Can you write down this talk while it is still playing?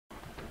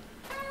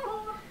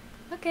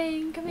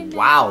walking. Come in now.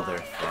 Wow, they're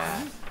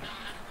fast.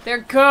 They're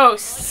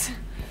ghosts.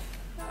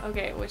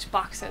 Okay, which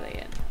box are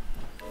they in?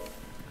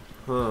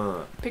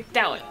 Huh. Pick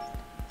that one.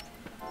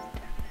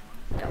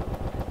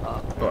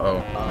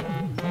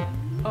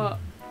 Uh-oh.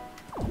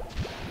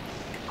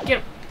 Get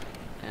him.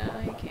 No,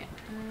 you can't.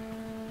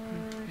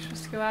 You're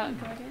supposed to go out and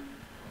come back in.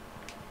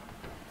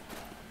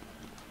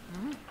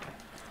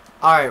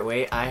 Alright,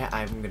 wait,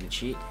 I'm gonna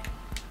cheat.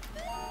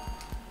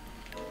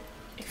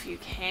 If you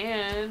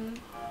can.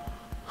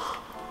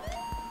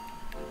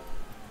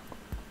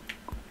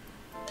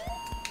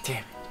 Damn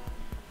it.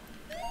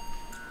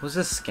 Who's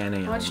this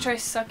scanning? Why don't you try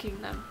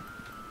sucking them?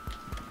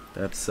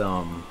 That's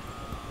That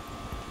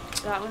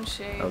one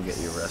shakes. I'll get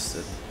you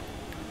arrested.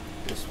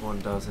 This one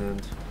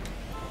doesn't.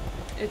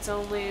 It's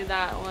only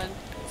that one,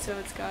 so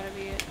it's gotta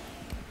be it.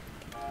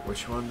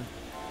 Which one?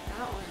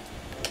 That one.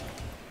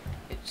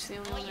 It's the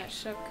only one that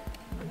shook.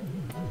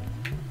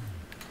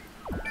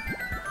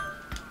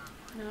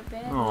 Not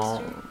bad,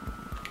 Aww. mister.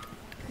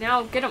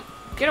 Now, get him!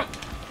 Get him!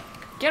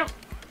 Get him!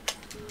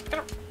 Get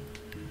him!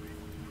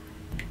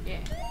 Yeah.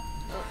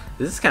 Oh.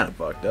 This is kind of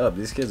fucked up.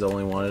 These kids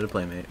only wanted a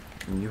playmate,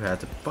 and you had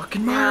to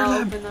fucking Now murder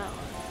them. open that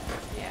one.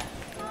 Yeah.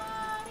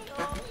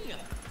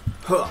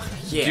 Huh,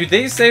 yeah. Do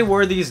they say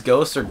where these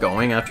ghosts are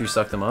going after you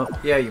suck them up?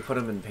 Yeah, you put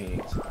them in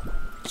paintings.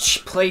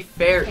 Play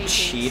fair, Paintings.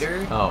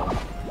 cheater. Oh.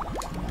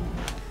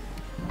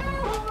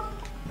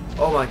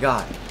 Oh my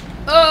god.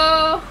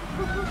 Oh!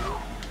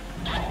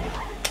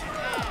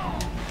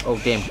 Oh,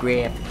 damn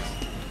graphics.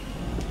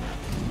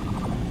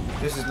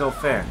 This is no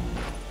fair.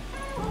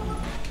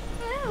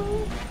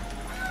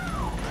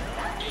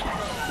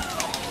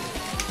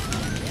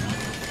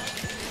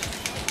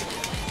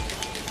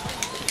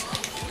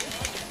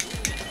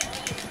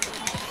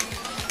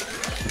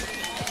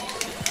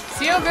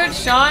 See how good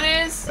Sean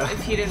is?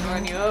 If he didn't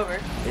run you over.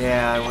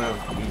 Yeah, I would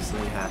have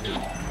easily had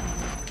him.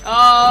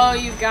 Oh,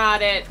 you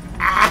got it.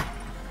 Ah!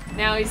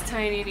 Now he's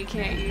tiny and he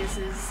can't use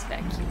his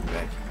vacuum.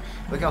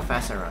 Look how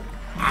fast I run.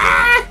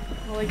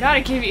 Well, I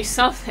gotta give you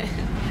something.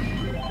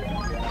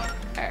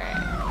 Alright.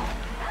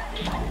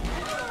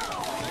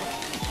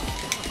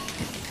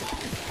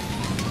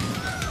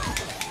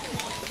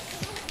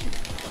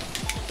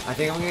 I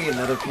think I'm gonna get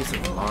another piece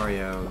of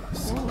Mario's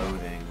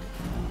clothing.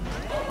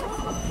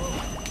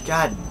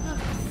 God.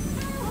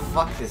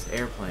 Fuck this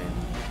airplane.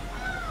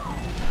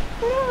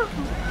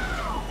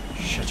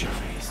 Shut your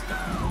face,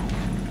 dog.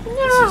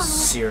 This is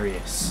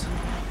serious.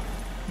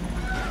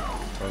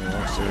 Probably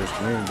not serious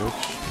to me,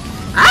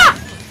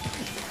 bitch.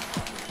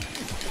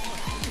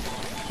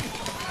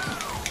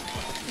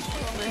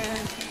 Oh,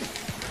 man.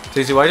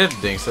 Stacey, why did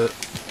Dinks it?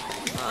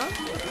 Huh?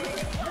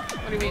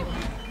 What do you mean?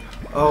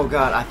 Oh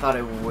god, I thought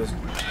it was.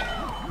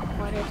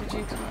 Why did I have to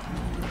jinx me?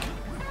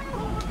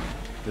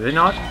 Did they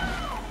not?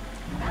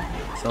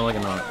 Sound like a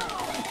not.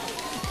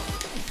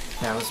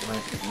 That was my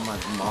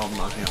mom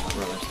knocking on my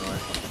brother's door.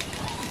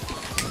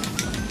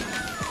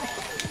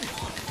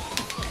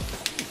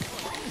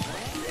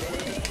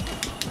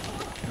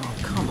 Oh,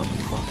 come the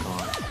fuck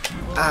on.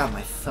 Ah,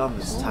 my thumb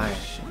is tired.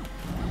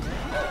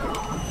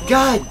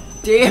 God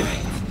damn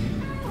it!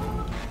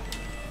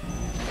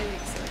 They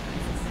make silly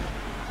noises.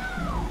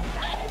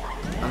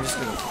 I'm just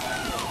gonna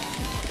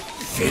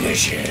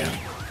finish him.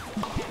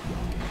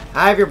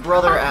 I have your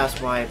brother,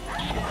 asswipe.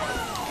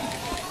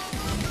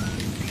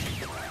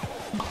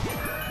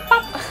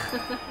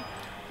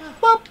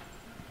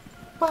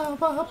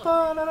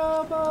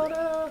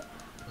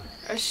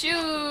 A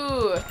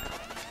shoe!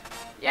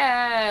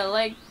 Yeah,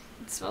 like,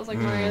 it smells like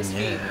Mario's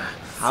feet.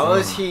 How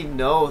does he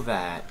know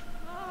that?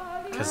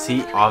 Because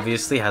he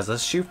obviously has a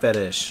shoe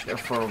fetish.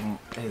 For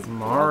his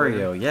Mario,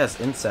 brother? yes,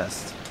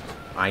 incest.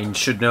 I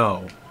should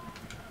know.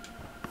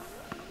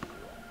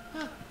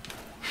 I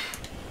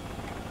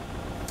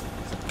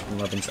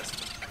love incest.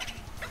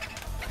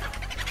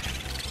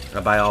 I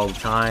buy all the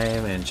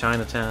time in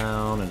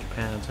Chinatown and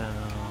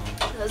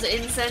Japantown. Those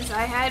incense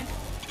I had,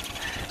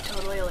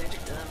 totally allergic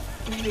to them.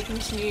 They make me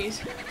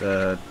sneeze.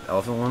 The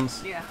elephant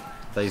ones? Yeah.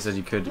 I thought you said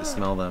you could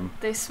smell them.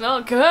 They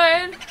smell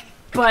good,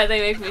 but they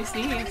make me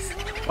sneeze.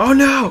 Oh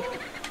no!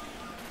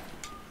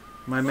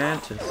 My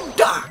mantis.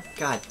 Ah,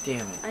 God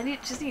damn it. I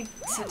just need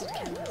scented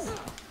candles.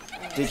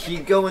 Did he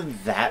go in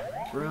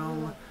that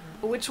room?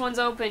 Which one's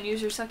open?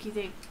 Use your sucky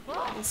thing.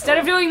 Instead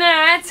of doing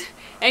that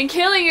and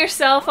killing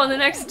yourself on the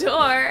next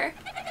door.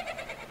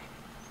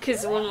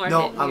 Because one more hit.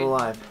 No, and I'm you're-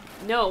 alive.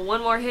 No,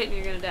 one more hit and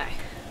you're gonna die.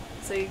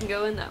 So you can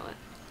go in that one.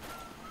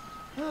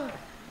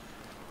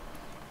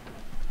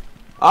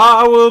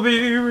 I will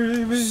be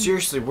relieving.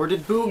 Seriously, where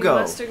did Boo You go?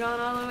 must have gone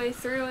all the way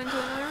through into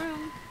another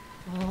room.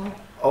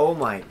 Oh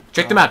my.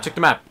 Check the map, check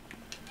the map.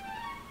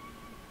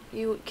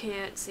 You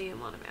can't see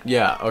him on a map.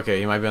 Yeah, okay,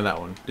 he might be on that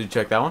one. Did you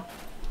check that one?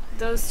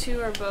 Those two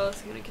are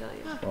both gonna kill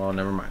you. Well,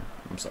 never mind.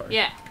 I'm sorry.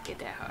 Yeah, get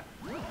that hot.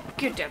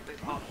 Get that big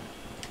hot.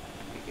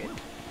 You're good.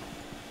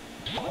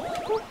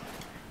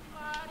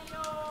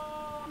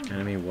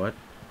 Enemy what?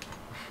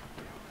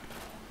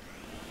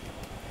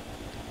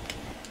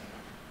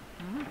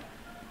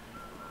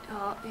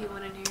 Oh, he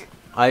went in here.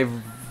 I've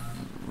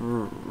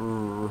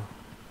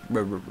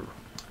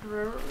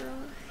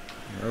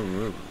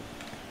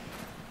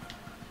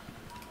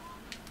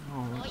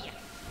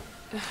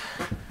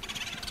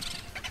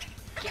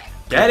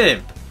Get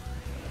him!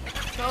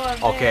 Go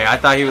up Okay, there. I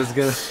thought he was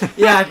gonna.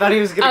 Yeah, I thought he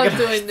was gonna Out get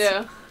the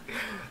window.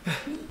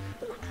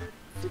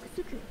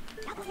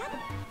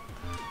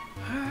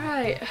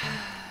 Alright.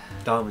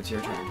 Dom, it's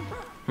your turn.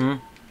 Hmm?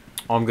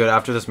 Oh, I'm good.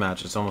 After this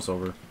match, it's almost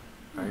over.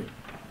 Alright.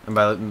 And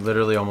by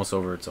literally almost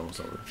over, it's almost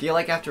over. I feel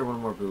like after one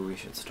more boo, we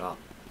should stop.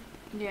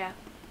 Yeah.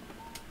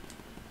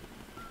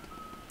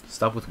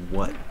 Stop with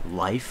what?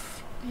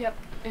 Life? Yep.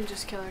 And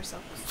just kill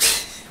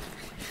ourselves.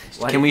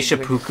 Why Can we did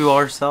seppuku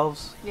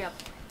ourselves? Yep.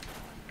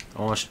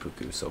 I want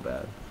seppuku so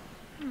bad.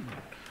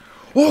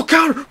 Oh,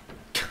 counter!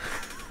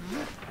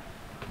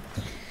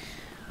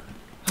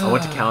 I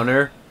went to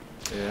counter.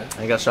 Yeah.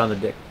 I got shot in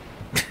the dick.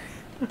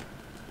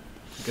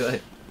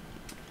 Good.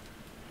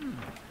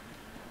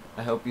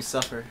 I hope you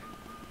suffer.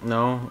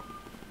 No.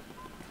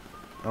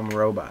 I'm a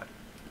robot.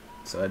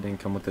 So I didn't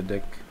come with the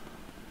dick.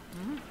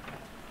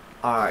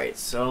 Alright,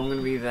 so I'm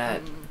gonna be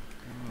that.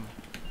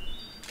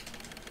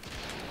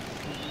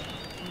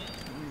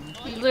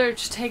 You literally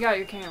just take out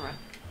your camera.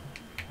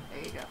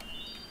 There you go.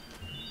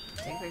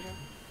 Take a picture.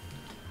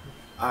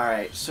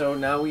 Alright, so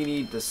now we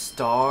need the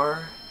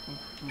star.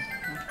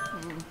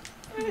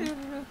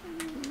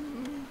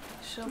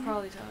 She'll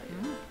probably tell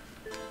you.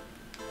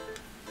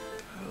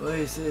 What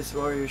is this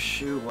warrior's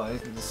shoe? Why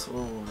isn't the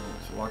soul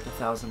walked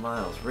 1,000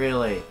 miles?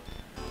 Really?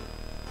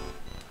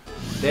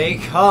 They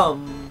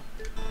come!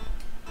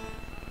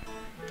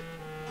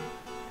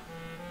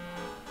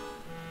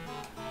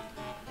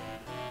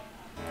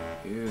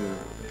 Ew,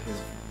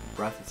 his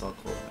breath is all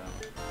cold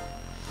now.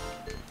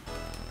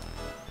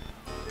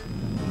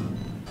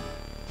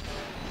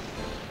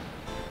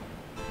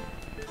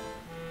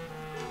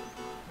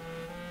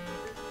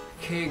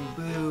 King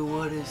Boo,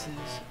 what is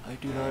this? I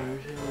do not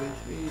understand what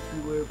it means.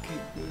 Beware of King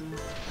Boo.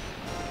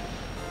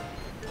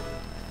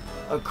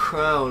 A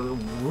crown,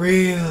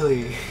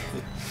 really?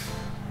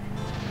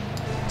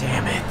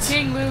 Damn it.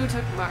 King Moo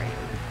took Mario.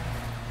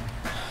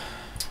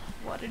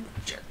 What a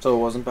jerk. So it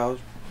wasn't Bowser?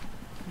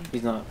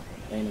 He's not.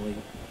 Ain't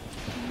illegal.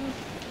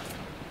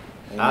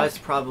 That's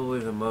probably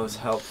the most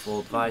helpful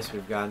advice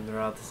we've gotten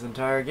throughout this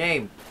entire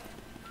game.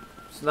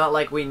 It's not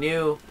like we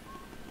knew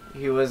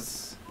he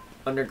was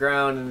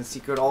underground in the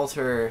secret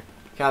altar,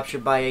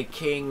 captured by a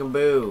King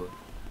Boo.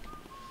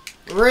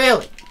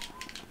 Really?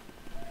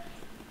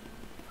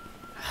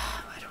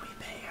 Why do we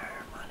pay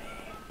her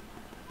money?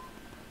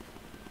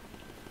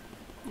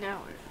 Now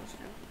we're supposed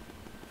to know.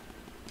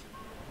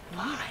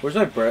 Why? Where's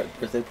my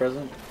birthday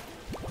present?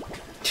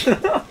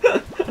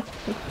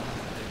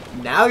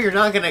 Now you're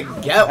not gonna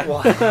get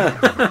one. I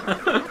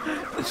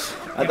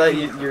thought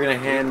you were gonna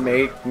hand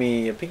make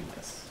me a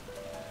penis.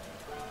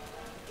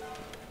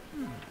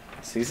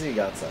 Cece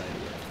got outside.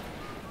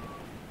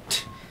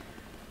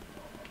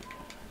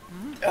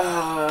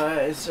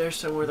 Is there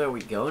somewhere that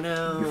we go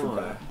now? You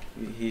forgot.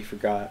 He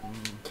forgot.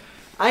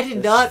 I did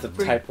This not is the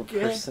forget. type of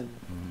person.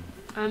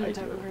 I'm the I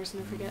type do. of person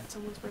to forget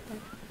someone's birthday.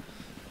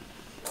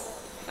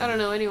 I don't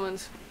know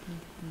anyone's.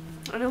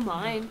 I know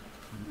mine.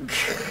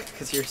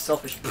 Because you're a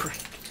selfish prick.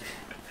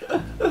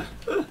 I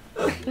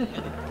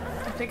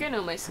think I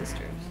know my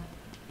sister's.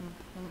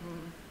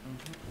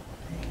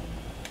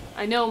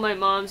 I know my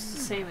mom's is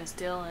the same as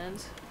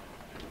Dylan's.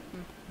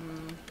 Yeah.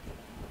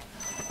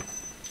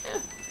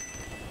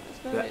 That's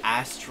about The it.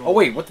 astral. Oh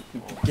wait, what the?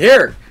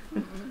 Here!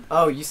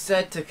 Oh, you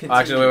said to continue.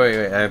 Actually,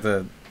 wait. I have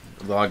to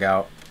log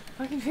out.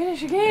 Fucking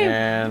finish your game.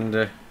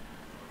 And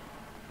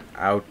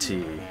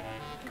outie.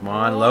 Come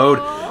on, load.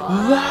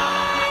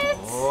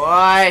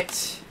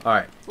 What?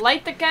 Alright.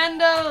 Light the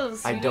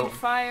candles. I You don't- need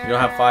fire. You don't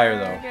have fire,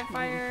 though. Get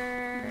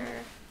fire.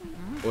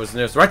 What was the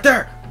nearest? Right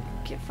there!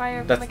 Get fire.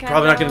 From That's the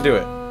probably not gonna do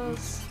it.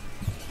 candles.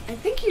 I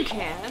think you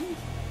can. You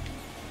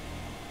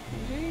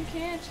sure you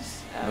can't?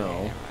 Just. Okay, No.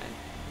 never mind.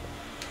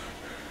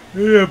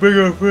 Yeah, big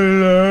up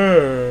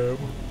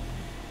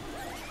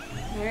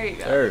There you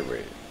go. Very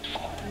weird.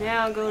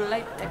 Now go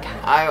light the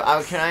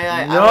candles. Can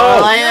I? No.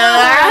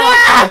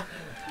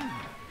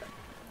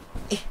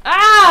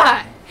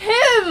 Ah!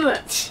 Him!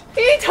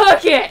 He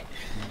took it!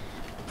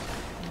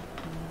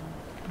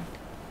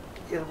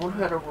 Yeah, I wonder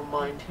how to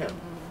remind him.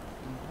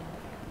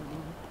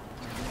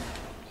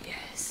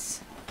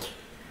 Yes.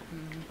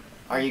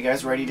 Are you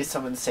guys ready to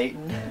summon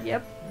Satan?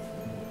 Yep.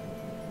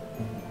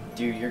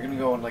 Dude, you're gonna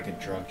go on like a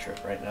drug trip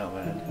right now,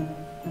 man.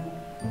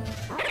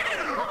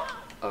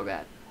 Oh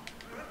god.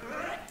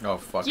 Oh,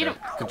 fuck Get it.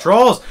 him.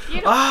 Controls! Get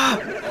him. Ah!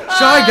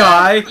 Shy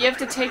guy! You have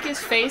to take his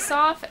face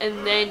off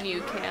and then you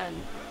can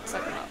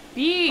suck him up.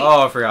 B!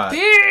 Oh, I forgot.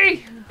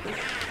 B!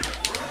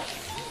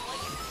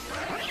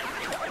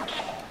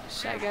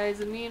 Shy Guy's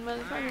a mean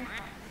motherfucker.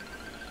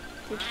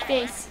 With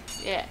face.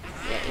 Yeah,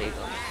 there you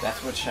go.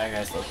 That's what Shy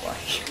Guys look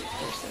like.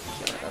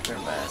 Without their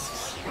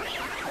masks.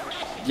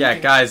 Yeah,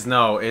 guys,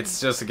 no. It's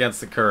just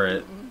against the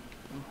current.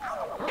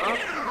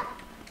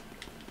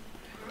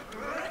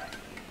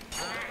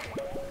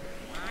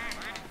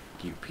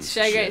 You piece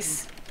Shy of shit.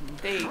 Guys.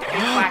 They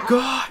quack.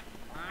 God!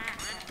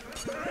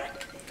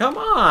 Come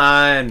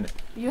on!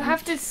 You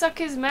have to suck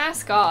his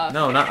mask off.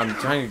 No, not. I'm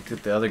trying to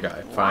get the other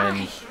guy.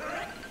 Fine.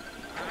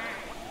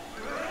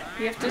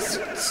 You have to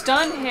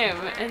stun him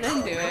and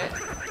then do it.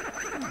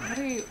 What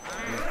are you?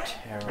 You're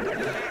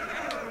terrible.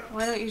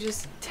 Why don't you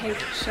just take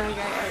Shy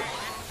Guy out?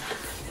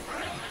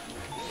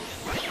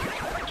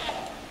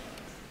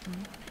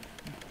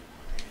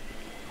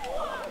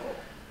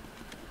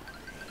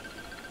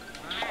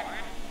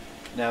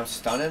 Now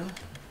stun him.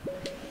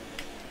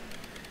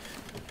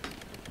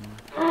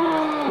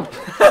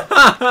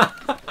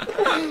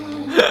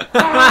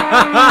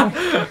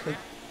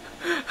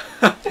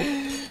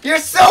 You're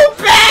so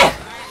bad!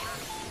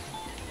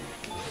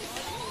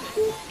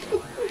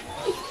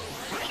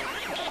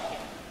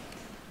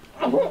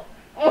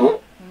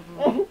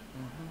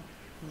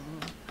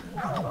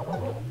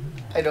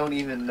 I don't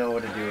even know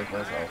what to do with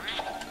myself.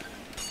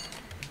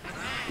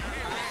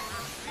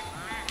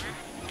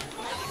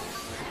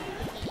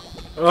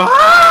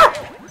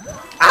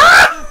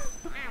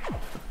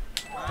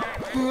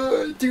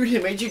 Dude, he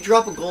made you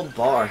drop a gold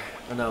bar.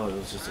 Oh no, it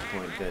was just a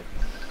coin. Good.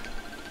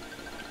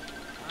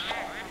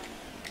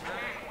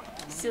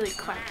 Silly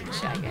quacking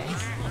Shy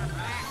Guys.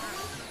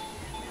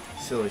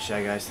 Silly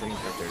Shy Guys think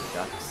that they're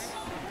ducks.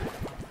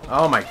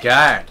 Oh my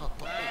god.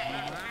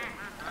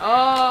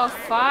 Oh,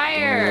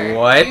 fire!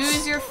 What?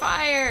 Use your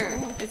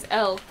fire! It's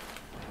L.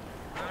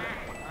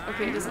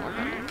 Okay, it doesn't work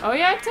on me. Oh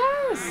yeah, it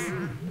does!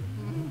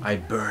 I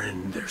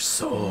burn their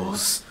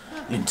souls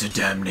into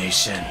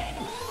damnation.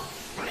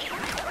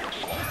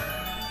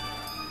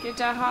 Get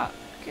that hot.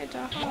 Get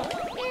that hot.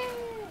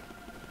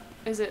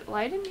 Is it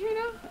light in here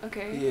now?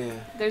 Okay. Yeah.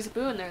 There's a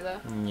boo in there though.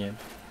 Yeah.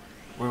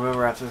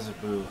 Remember after there's a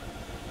boo.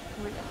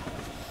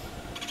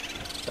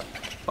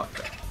 Fuck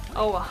that.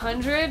 Oh,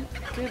 100?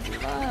 Good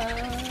luck.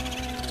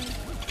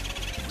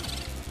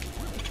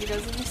 If he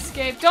doesn't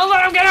escape, don't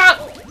let him get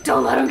out!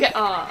 Don't let him get.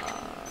 Aww.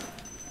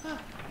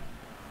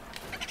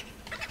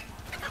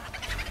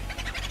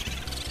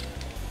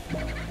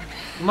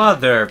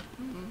 Mother.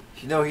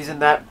 You know he's in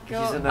that.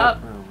 Go he's in that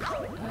up. room.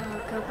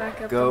 Go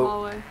back up Go. the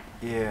hallway.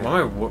 Yeah.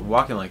 Why am I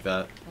walking like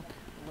that?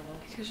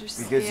 Because you're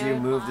Because scared.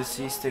 you move the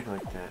C stick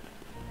like that.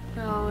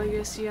 No, I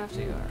guess you have to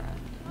go around.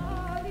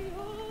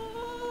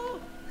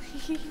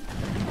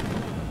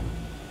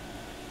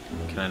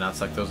 Can I not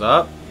suck those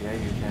up? Yeah,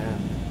 you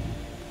can.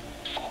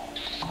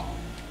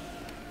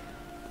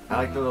 I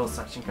like the little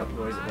suction cup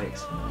noise it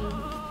makes.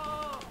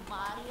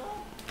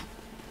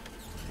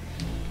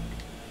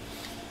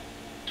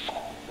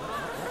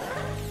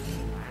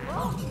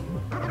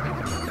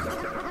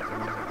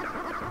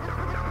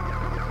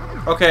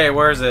 Okay,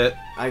 where is it?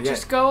 I guess.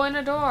 Just go in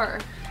a door.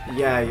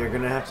 Yeah, you're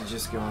gonna have to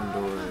just go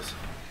indoors.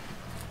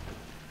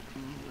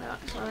 Not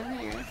on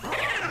here.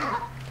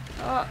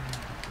 Oh.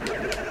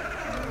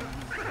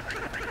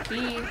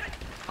 B.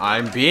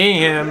 I'm being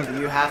him.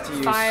 You have to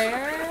use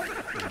Fire.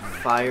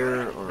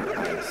 fire or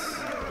ice.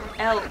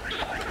 L.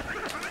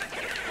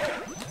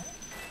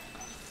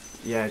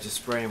 Yeah, just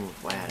spray him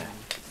with water.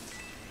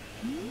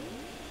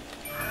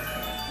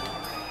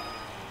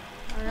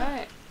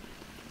 Alright.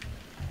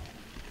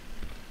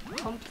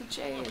 Pump the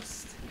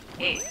chest.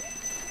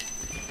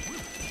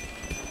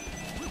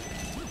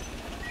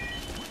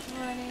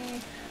 Money.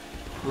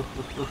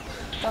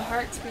 The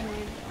heart's being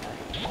made.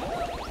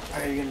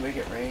 How are you gonna make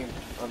it rain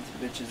on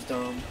the bitch's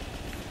dome?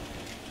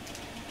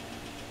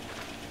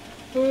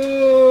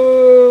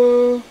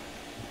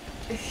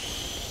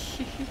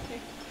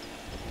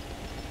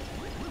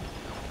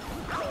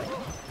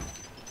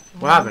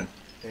 What happened?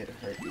 It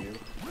hurt you.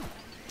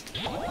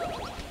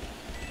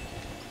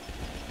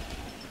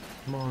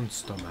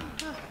 Monster man.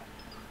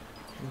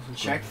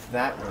 Check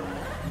that room.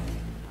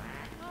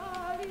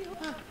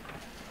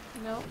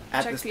 Nope.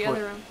 At Check this the point,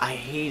 other room. I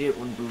hate it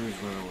when boos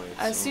run away. It's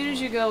As so soon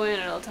as you annoying. go in,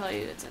 it'll tell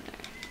you it's in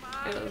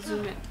there. It'll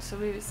zoom in. So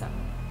maybe it's that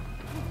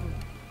one.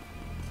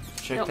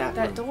 Check No, that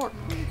room. door.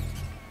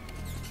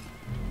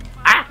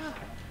 Ah!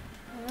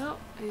 No,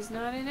 he's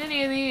not in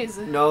any of these.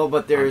 No,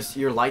 but there's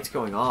your lights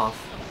going off.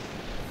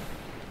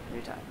 What are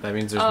you talking That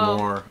means there's Oh.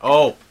 more.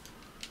 Oh!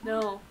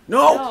 No.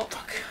 No! No.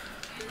 Fuck.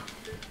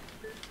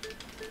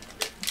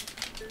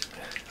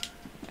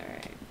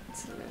 Alright,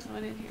 so there's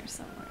one in here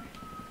somewhere.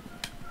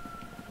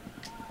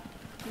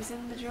 He's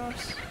in the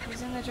drawers.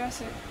 He's in the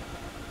dresser.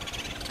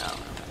 Oh.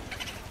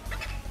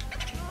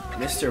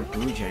 Mr.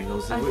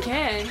 Bojangles.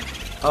 Again?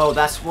 Oh,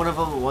 that's one of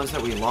them, the ones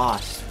that we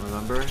lost,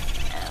 remember?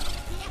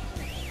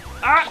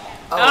 Ah!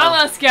 Oh.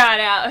 Almost got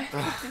out.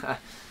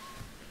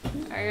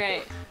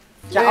 Alright.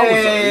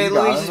 Yay,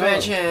 Luigi's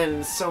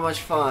Mansion! So much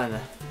fun.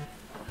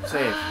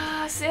 Save.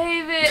 Ah,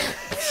 save it.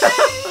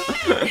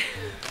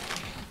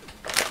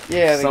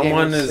 Yeah, the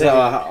Someone game is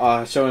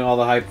saved. showing all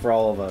the hype for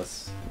all of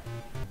us.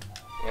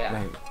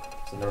 Yeah. Wait,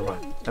 so never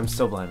mind. I'm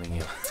still blaming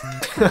you.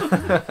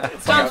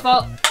 It's Dom's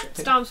fault.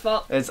 It's Dom's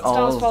fault. It's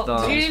Dom's all fault.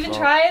 Dom's Did you even fault.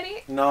 try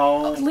any?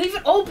 No. Leave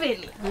it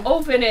open.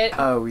 Open it.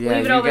 Oh yeah,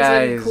 Leave it you open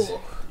so it's guys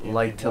cool.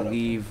 like to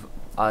leave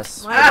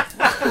us.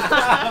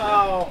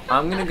 Oh.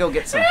 I'm gonna go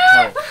get some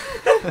help.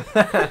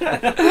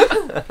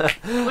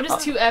 What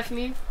does 2F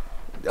mean?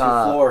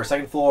 floor,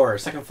 second floor,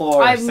 second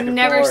floor. I've second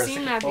never floor, seen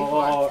second that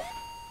floor. before.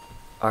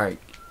 Alright.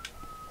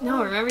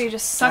 No, remember you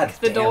just suck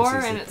God the damn, door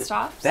Cece. and it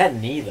stops? That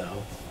knee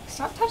though.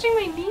 Stop touching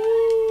my knee!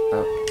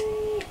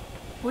 Oh.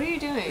 What are you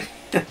doing?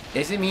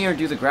 Is it me or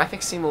do the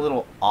graphics seem a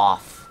little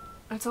off?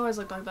 It's always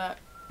looked like that.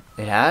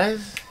 It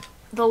has?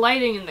 The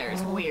lighting in there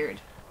is weird.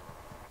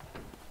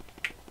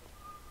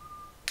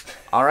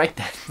 Alright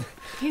then.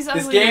 He's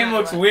ugly. This game no matter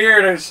looks what.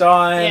 weird,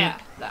 Sean. Yeah,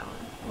 that one.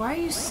 Why are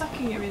you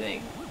sucking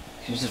everything?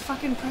 You just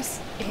fucking press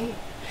A.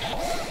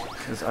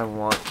 Because I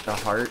want the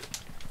heart.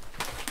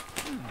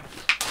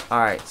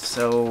 Alright,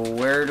 so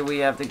where do we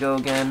have to go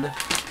again?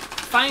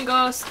 Find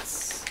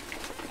ghosts.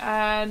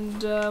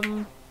 And, I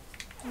don't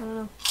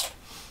know.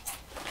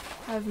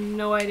 I have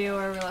no idea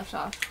where we left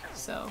off,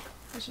 so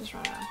let's just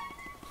run around.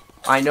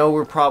 I know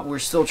we're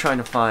still trying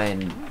to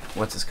find,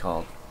 what's this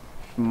called?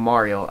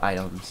 Mario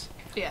items.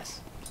 Yes.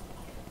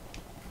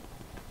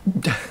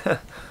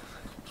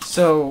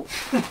 So,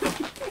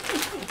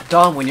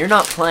 Dom, when you're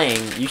not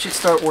playing, you should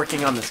start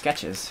working on the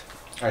sketches.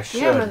 I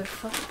should. Yeah,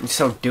 motherfucker.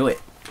 So do it.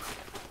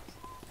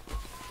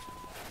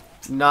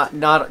 Not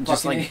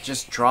just Fucking like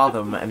just draw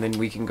them and then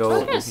we can I go.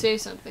 was gonna say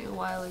something a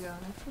while ago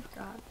and I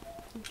forgot.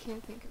 I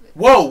can't think of it.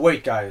 Whoa,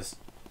 wait, guys.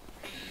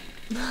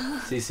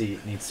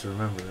 Cece needs to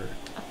remember.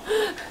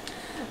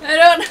 I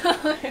don't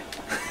know.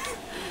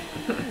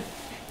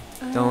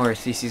 Don't worry,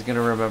 Cece's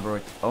gonna remember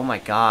it. Oh my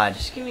god.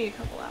 Just give me a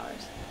couple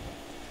hours.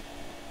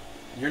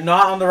 You're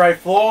not on the right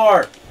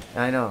floor.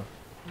 I know.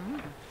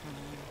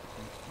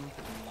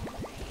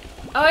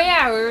 Oh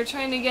yeah, we were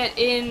trying to get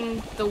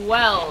in the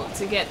well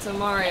to get to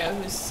Mario,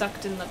 who's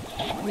sucked in the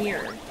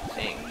mirror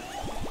thing.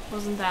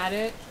 Wasn't that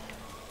it?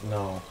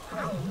 No.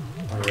 I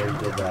already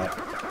did that.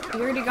 You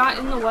already got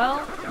in the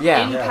well?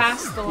 Yeah. In Yes.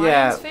 past the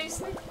Yeah. lion's face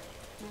thing?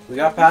 We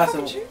got past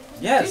Fucking him. sure?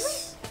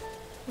 Yes.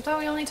 I thought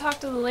we only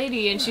talked to the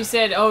lady and she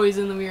said, oh, he's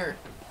in the mirror.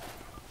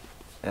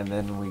 And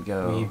then we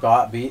go. We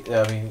got the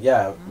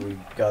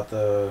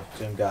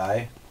gym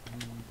guy.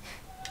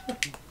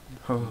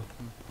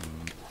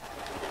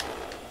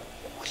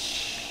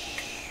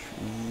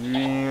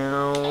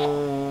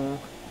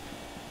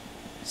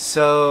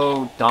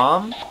 So,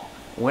 Dom,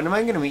 when am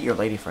I gonna meet your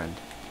lady friend?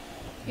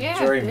 Yeah,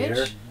 Sorry, bitch. meet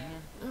her.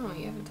 Oh,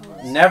 you haven't told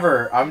us.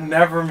 Never. I'm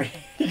never.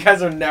 You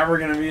guys are never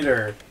gonna meet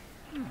her.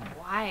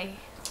 Why?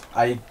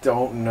 I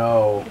don't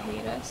know. You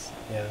hate us?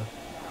 Yeah.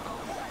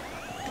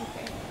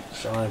 Okay.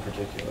 Sean in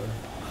particular.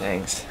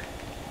 Thanks.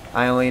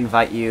 I only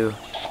invite you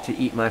to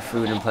eat my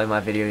food and play my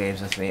video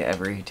games with me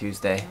every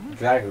Tuesday.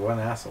 Exactly. What an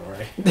asshole,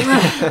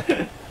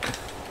 right?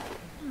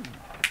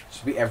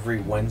 Should be every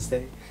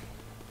Wednesday.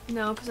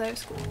 No, because I have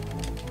school. Look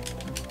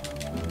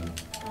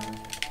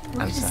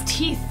I'm at his sorry.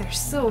 teeth. They're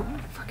so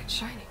fucking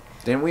shiny.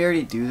 Didn't we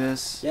already do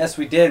this? Yes,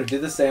 we did. We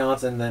did the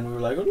seance, and then we were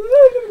like,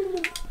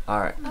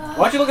 Alright. why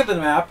don't you look at the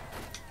map?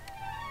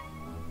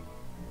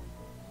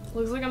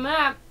 Looks like a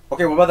map.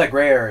 Okay, what about that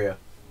gray area?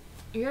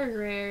 You're a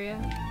gray area.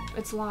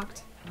 It's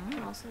locked.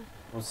 Also.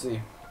 We'll see.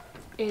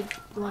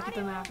 Look at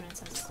the map and it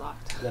says it's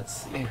locked. Let's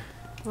see.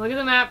 Look at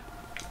the map.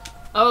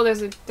 Oh,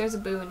 there's a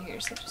boo in here,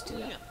 so just do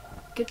that.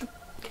 Get the boo.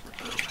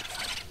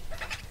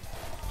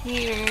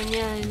 Here,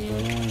 yeah.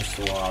 Boom,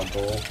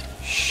 swoggle.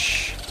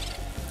 Shh.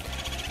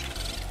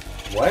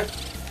 What?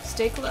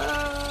 Stay close.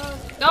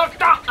 No, no,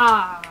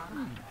 ah.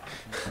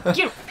 Get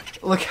him.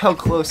 Look how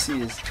close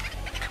he is.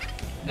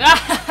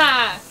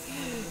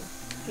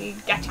 He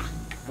gotcha.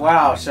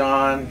 Wow,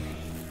 Sean.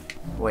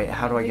 Wait,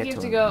 how do I I think get you have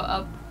to to him? go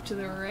up to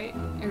the right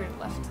or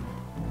left,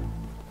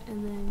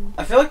 and then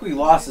I feel like we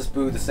lost this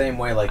boo the same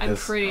way like I'm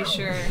this. pretty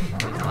sure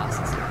we've lost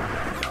this.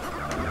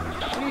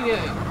 What are you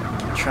doing?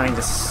 I'm trying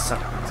to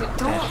suck.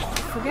 Don't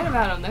forget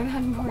about them. They're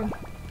not important.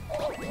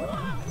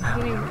 I'm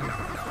getting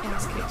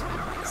ass kicked by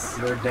this.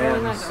 They're Go in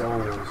damn that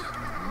door. souls.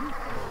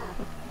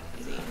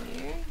 Is he in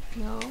here?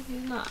 No,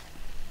 he's not.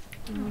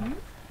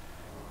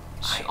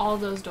 All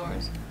those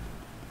doors.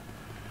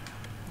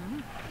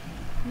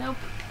 Nope.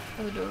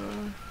 Other door.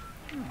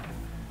 I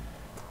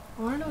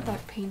want to know what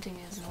that painting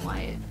is and why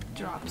it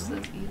drops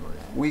those evil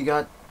guys. We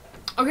got.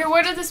 Okay,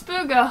 where did this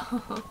boo go?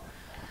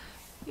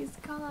 He's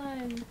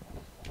gone.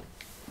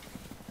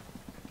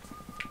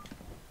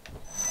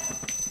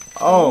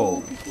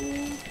 Oh!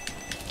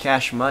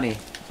 Cash Money.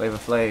 Flava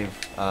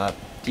Flav.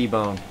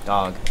 T-Bone.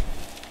 Dog.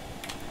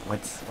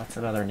 What's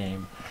another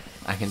name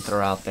I can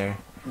throw out there?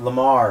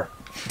 Lamar.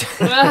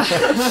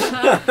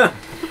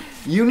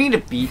 You need to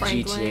beat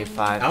Franklin. GTA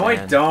 5. No, I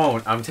man.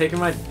 don't. I'm taking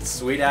my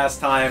sweet ass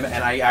time,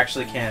 and I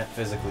actually can't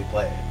physically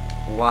play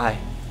it. Why?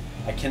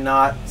 I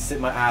cannot sit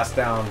my ass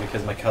down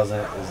because my cousin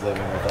is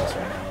living with us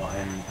right now,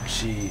 and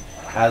she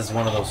has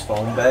one of those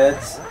foam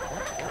beds,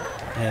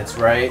 and it's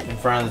right in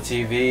front of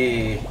the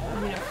TV.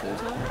 You mean a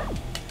futon?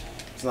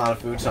 It's not a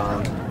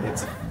futon.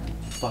 It's a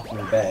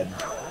fucking bed.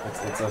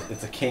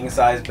 It's a king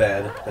size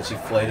bed that she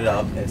flayed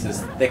up. It's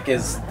as thick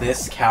as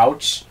this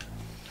couch.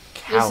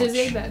 Couch. This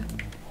is a bed.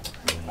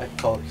 I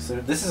call it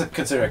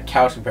considered a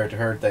couch compared to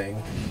her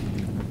thing.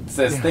 It's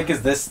as thick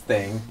as this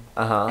thing.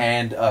 Uh-huh.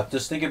 And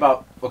just think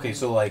about, okay,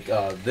 so like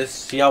this,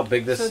 see how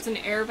big this, So it's an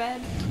air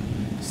bed?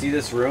 See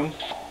this room?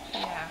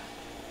 Yeah.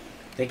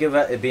 Think of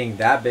it being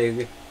that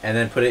big, and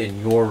then put it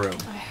in your room.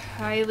 I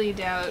highly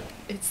doubt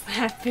it's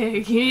that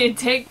big. You need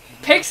to take...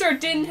 Pixar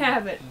didn't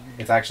have it.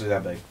 It's actually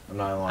that big. I'm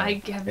not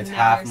lying. I have It's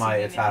never half seen my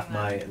anything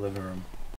like living room.